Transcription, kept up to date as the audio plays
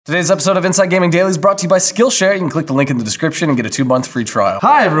Today's episode of Inside Gaming Daily is brought to you by Skillshare. You can click the link in the description and get a 2-month free trial.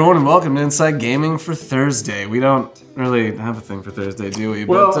 Hi everyone and welcome to Inside Gaming for Thursday. We don't really have a thing for Thursday, do we?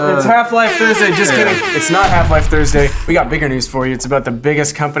 Well, it's Half-Life Thursday, just kidding. It's not Half-Life Thursday. We got bigger news for you. It's about the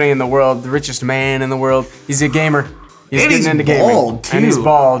biggest company in the world, the richest man in the world. He's a gamer. He's getting into gaming. Bald, too. And he's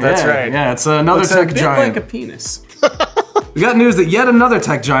bald, that's right. Yeah, it's another tech a bit giant. like a penis. We got news that yet another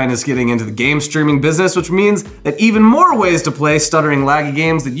tech giant is getting into the game streaming business, which means that even more ways to play stuttering, laggy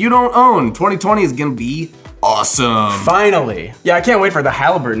games that you don't own. 2020 is gonna be awesome. Finally. Yeah, I can't wait for the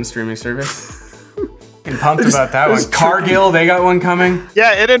Halliburton streaming service. I'm pumped about that one. Cargill, they got one coming.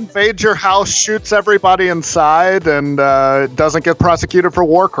 Yeah, it invades your house, shoots everybody inside, and doesn't get prosecuted for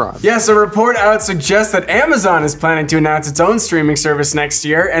war crimes. Yes, a report out suggests that Amazon is planning to announce its own streaming service next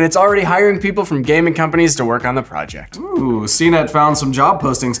year, and it's already hiring people from gaming companies to work on the project. Ooh, CNET found some job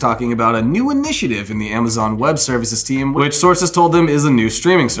postings talking about a new initiative in the Amazon Web Services team, which sources told them is a new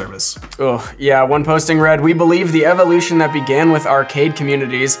streaming service. Oh, yeah, one posting read, "We believe the evolution that began with arcade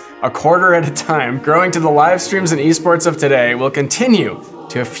communities, a quarter at a time, growing to the live streams and esports of today, will continue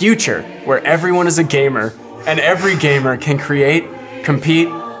to a future where everyone is a gamer, and every gamer can create, compete,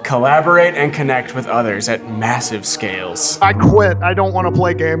 collaborate, and connect with others at massive scales." I quit. I don't want to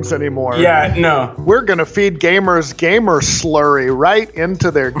play games anymore. Yeah, no. We're gonna feed gamers gamer slurry right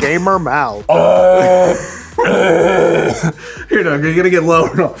into their gamer mouth. Here, Doug, you're gonna get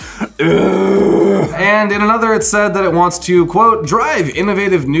lower. And in another, it said that it wants to, quote, drive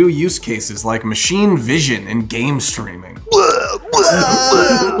innovative new use cases like machine vision and game streaming.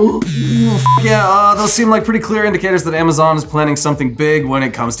 Yeah, those seem like pretty clear indicators that Amazon is planning something big when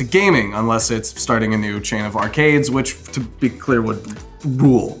it comes to gaming, unless it's starting a new chain of arcades, which, to be clear, would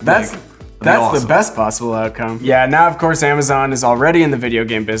rule. That's awesome. the best possible outcome. Yeah, now of course Amazon is already in the video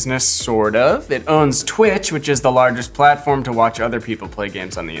game business, sort of. It owns Twitch, which is the largest platform to watch other people play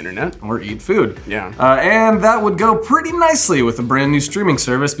games on the internet. Or eat food. Yeah. And that would go pretty nicely with a brand new streaming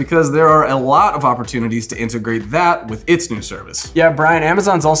service because there are a lot of opportunities to integrate that with its new service. Yeah, Brian,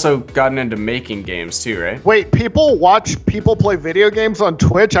 Amazon's also gotten into making games too, right? Wait, people watch people play video games on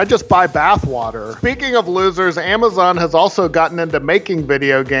Twitch? I just buy bathwater. Speaking of losers, Amazon has also gotten into making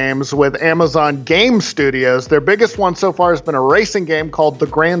video games with Amazon Game Studios. Their biggest one so far has been a racing game called the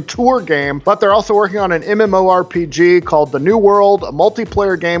Grand Tour game, but they're also working on an MMORPG called The New World, a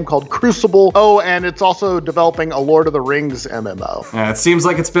multiplayer game called Crucible. Oh, and it's also developing a Lord of the Rings MMO. It seems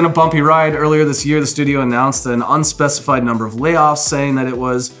like it's been a bumpy ride. Earlier this year, the studio announced an unspecified number of layoffs, saying that it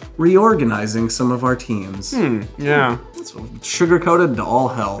was reorganizing some of our teams. Yeah. It's sugar-coated to all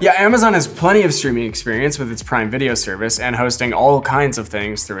hell. Yeah, Amazon has plenty of streaming experience with its Prime Video service and hosting all kinds of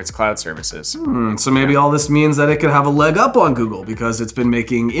things through its cloud services. So maybe all this means that it could have a leg up on Google because it's been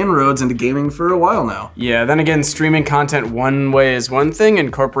making inroads into gaming for a while now. Yeah, then again, streaming content one way is one thing,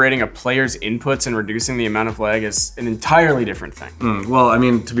 incorporating a player's inputs and reducing the amount of lag is an entirely different thing. Well, I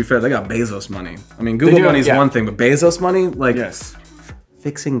mean, to be fair, they got Bezos money. I mean, Google money is one thing, but Bezos money, like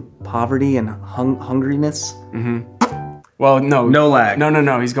fixing poverty and hungriness. Well, no. No lag.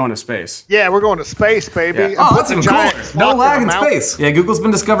 No, he's going to space. Yeah, we're going to space, baby. Yeah. And Oh, put that's the even giant cooler. slot No lag in the mountain. space. Yeah, Google's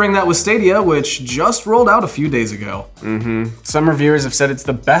been discovering that with Stadia, which just rolled out a few days ago. Some reviewers have said it's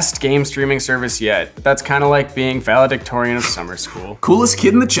the best game streaming service yet, but that's kind of like being valedictorian of summer school. Coolest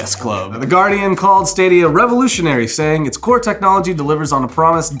kid in the chess club. The Guardian called Stadia revolutionary, saying its core technology delivers on a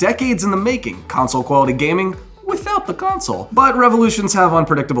promise decades in the making, console quality gaming without the console. But revolutions have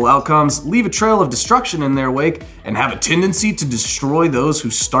unpredictable outcomes, leave a trail of destruction in their wake, and have a tendency to destroy those who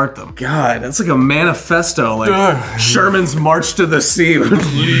start them. God, that's like a manifesto, like Sherman's March to the Sea.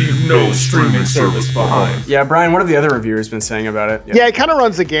 Leave no streaming service behind. Yeah, Brian, what have the other reviewers been saying about it? Yeah, it kind of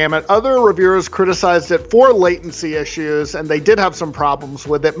runs the gamut. Other reviewers criticized it for latency issues, and they did have some problems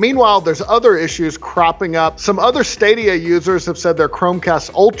with it. Meanwhile, there's other issues cropping up. Some other Stadia users have said their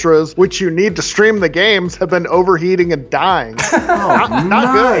Chromecast Ultras, which you need to stream the games, have been overheating and dying. Not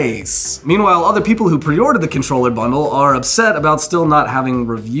Nice. good. Meanwhile, other people who pre-ordered the controller bundle are upset about still not having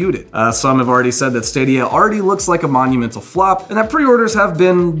reviewed it. Some have already said that Stadia already looks like a monumental flop, and that pre-orders have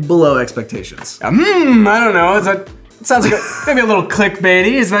been below expectations. I don't know. It sounds like maybe a little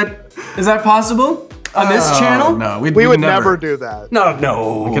clickbaity. Is that possible on this channel? No, We would never do that.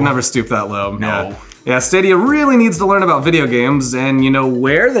 No. We can never stoop that low. No. Yeah, Stadia really needs to learn about video games, and you know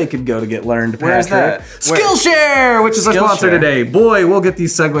where they could go to get learned, Patrick? Where's that? Skillshare, which is our sponsor Skillshare. today. Boy, we'll get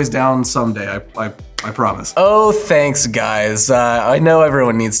these segues down someday, I promise. Oh, thanks, guys. I know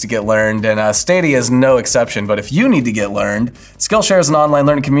everyone needs to get learned, and Stadia is no exception, but if you need to get learned, Skillshare is an online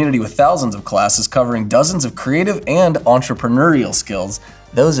learning community with thousands of classes covering dozens of creative and entrepreneurial skills.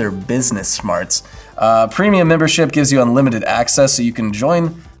 Those are business smarts. Premium membership gives you unlimited access so you can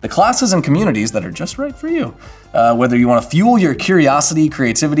join the classes and communities that are just right for you. Whether you want to fuel your curiosity,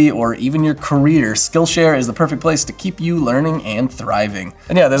 creativity, or even your career, Skillshare is the perfect place to keep you learning and thriving.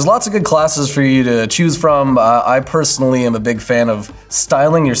 And yeah, there's lots of good classes for you to choose from. I personally am a big fan of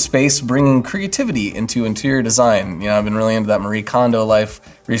styling your space, bringing creativity into interior design. You know, I've been really into that Marie Kondo life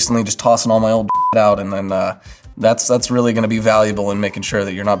recently, just tossing all my old out, and then that's really going to be valuable in making sure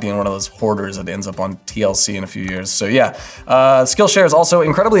that you're not being one of those hoarders that ends up on TLC in a few years. So yeah, Skillshare is also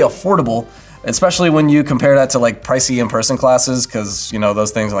incredibly affordable, especially when you compare that to like pricey in-person classes, because you know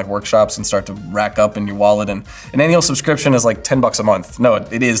those things are like workshops and start to rack up in your wallet. And an annual subscription is like $10 a month. No,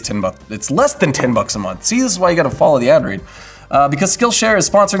 it is $10. It's less than $10 a month. See, this is why you got to follow the ad read. Because Skillshare is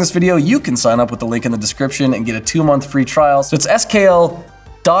sponsoring this video, you can sign up with the link in the description and get a 2-month free trial. So it's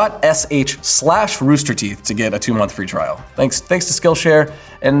skl.sh/roosterteeth to get a 2-month free trial. Thanks to Skillshare,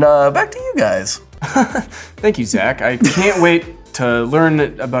 and back to you guys. Thank you, Zach. I can't wait to learn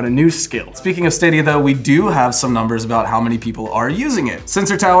about a new skill. Speaking of Stadia though, we do have some numbers about how many people are using it.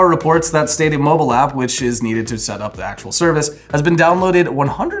 Sensor Tower reports that Stadia mobile app, which is needed to set up the actual service, has been downloaded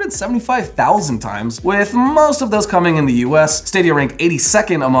 175,000 times, with most of those coming in the US. Stadia ranked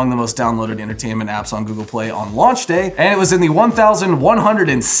 82nd among the most downloaded entertainment apps on Google Play on launch day, and it was in the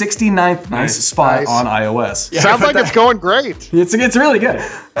 1,169th spot on iOS. Yeah, sounds like it's going great. It's really good.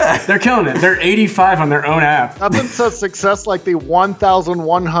 They're killing it. They're 85 on their own app. Nothing says success like the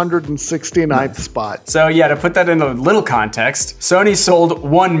 1,169th spot. So yeah, to put that into a little context, Sony sold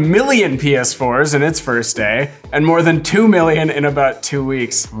 1 million PS4s in its first day, and more than 2 million in about 2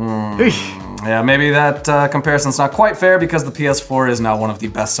 weeks. Yeah, maybe that comparison's not quite fair because the PS4 is now one of the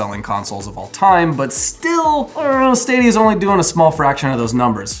best-selling consoles of all time, but still, I don't know, Stadia's only doing a small fraction of those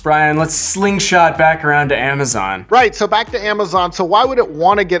numbers. Brian, let's slingshot back around to Amazon. Right, so back to Amazon. So why would it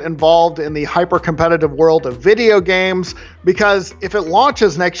want to get involved in the hyper-competitive world of video games? Because if it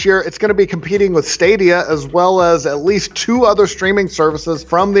launches next year, it's going to be competing with Stadia as well as at least 2 other streaming services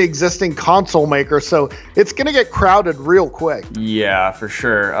from the existing console maker. So it's going to get crowded real quick. Yeah, for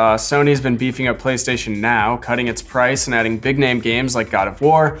sure. Sony's been beefing up PlayStation Now, cutting its price and adding big-name games like God of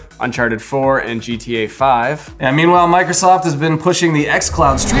War, Uncharted 4, and GTA 5. Yeah, meanwhile, Microsoft has been pushing the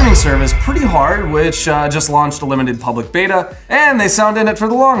xCloud streaming service pretty hard, which just launched a limited public beta, and they sound in it for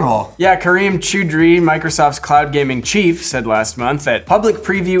the long haul. Yeah, Kareem Choudhury, Microsoft's cloud gaming chief, said last month that public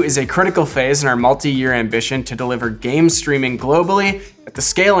preview is a critical phase in our multi-year ambition to deliver game streaming globally at the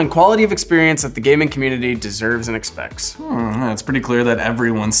scale and quality of experience that the gaming community deserves and expects. It's pretty clear that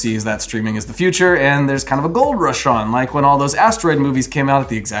everyone sees that streaming is the future, and there's kind of a gold rush on, like when all those Asteroid movies came out at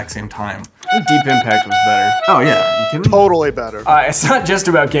the exact same time. Deep Impact was better. Oh yeah, you kidding? Totally better. It's not just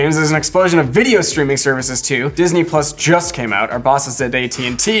about games, there's an explosion of video streaming services too. Disney Plus just came out, our bosses at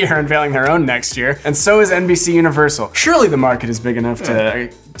AT&T are unveiling their own next year, and so is NBC Universal. Surely the market is big enough to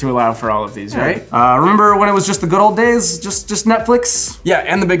allow for all of these, right? Remember when it was just the good old days? Just Netflix? Yeah,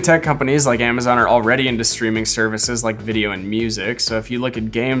 and the big tech companies like Amazon are already into streaming services like video and music, so if you look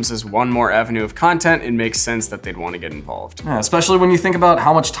at games as one more avenue of content, it makes sense that they'd want to get involved. Yeah, especially when you think about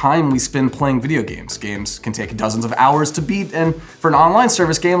how much time we spend playing video games. Games can take dozens of hours to beat, and for an online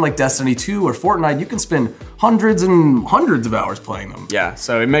service game like Destiny 2 or Fortnite, you can spend hundreds and hundreds of hours playing them. Yeah,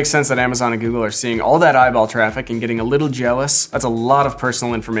 so it makes sense that Amazon and Google are seeing all that eyeball traffic and getting a little jealous. That's a lot of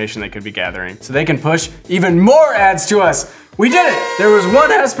personal information they could be gathering, so they can push even more ads to us. We did it! There was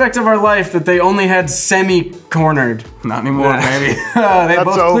one aspect of our life that they only had semi-cornered. Not anymore, baby. They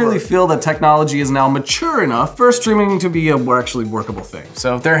both clearly feel that technology is now mature enough for streaming to be a more actually workable thing.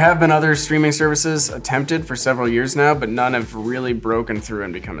 So there have been other streaming services attempted for several years now, but none have really broken through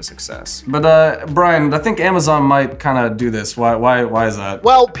and become a success. But Brian, I think Amazon might kind of do this. Why is that?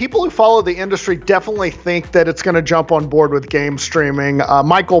 Well, people who follow the industry definitely think that it's going to jump on board with game streaming.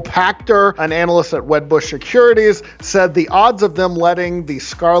 Michael Pachter, an analyst at Wedbush Securities, said the odds of them letting the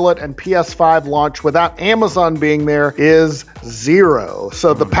Scarlett and PS5 launch without Amazon being there is 0.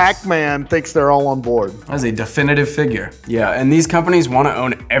 So the Pac-Man thinks they're all on board. That's a definitive figure. Yeah, and these companies want to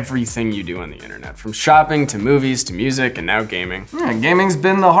own everything you do on the internet, from shopping to movies to music and now gaming. Yeah, gaming's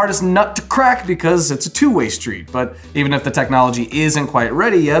been the hardest nut to crack because it's a two-way street. But even if the technology isn't quite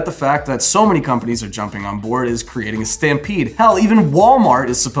ready yet, the fact that so many companies are jumping on board is creating a stampede. Hell, even Walmart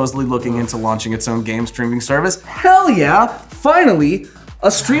is supposedly looking into launching its own game streaming service. Hell yeah! Finally,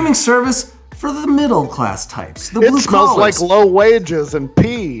 a streaming service for the middle class types, the blue It smells collars. like low wages and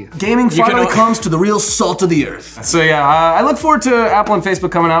pee. Gaming finally comes to the real salt of the earth. So yeah, I look forward to Apple and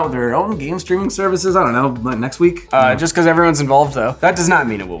Facebook coming out with their own game streaming services. I don't know, next week? Just because everyone's involved, though, that does not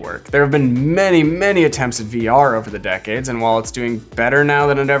mean it will work. There have been many, many attempts at VR over the decades, and while it's doing better now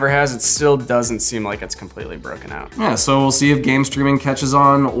than it ever has, it still doesn't seem like it's completely broken out. Yeah, so we'll see if game streaming catches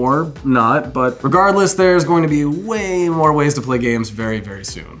on or not, but regardless, there's going to be way more ways to play games very, very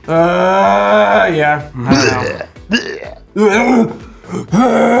soon. Yeah, I don't know.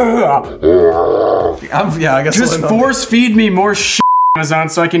 I guess Just force feed me more shit, Amazon,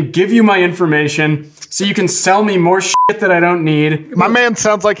 so I can give you my information, so you can sell me more shit that I don't need. My man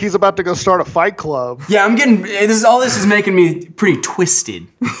sounds like he's about to go start a fight club. Yeah, I'm getting, this is making me pretty twisted.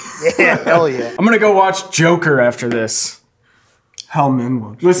 Yeah, hell yeah. I'm gonna go watch Joker after this. Hell,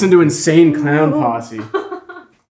 man. Listen to Insane Clown Posse.